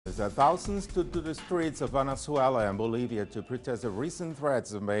Thousands took to the streets of Venezuela and Bolivia to protest the recent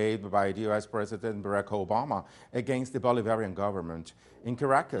threats made by U.S. President Barack Obama against the Bolivarian government. In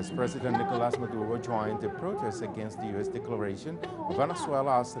Caracas, President Nicolás Maduro joined the protests against the U.S. declaration of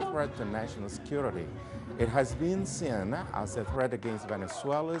Venezuela as a threat to national security. It has been seen as a threat against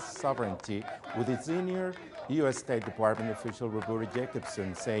Venezuela's sovereignty, with its senior U.S. State Department official Roberto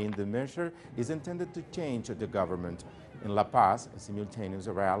Jacobson saying the measure is intended to change the government. In La Paz, a simultaneous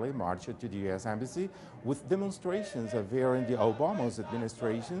rally marched to the U.S. Embassy with demonstrations fearing the Obama's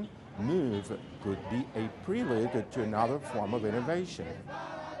administration move could be a prelude to another form of innovation.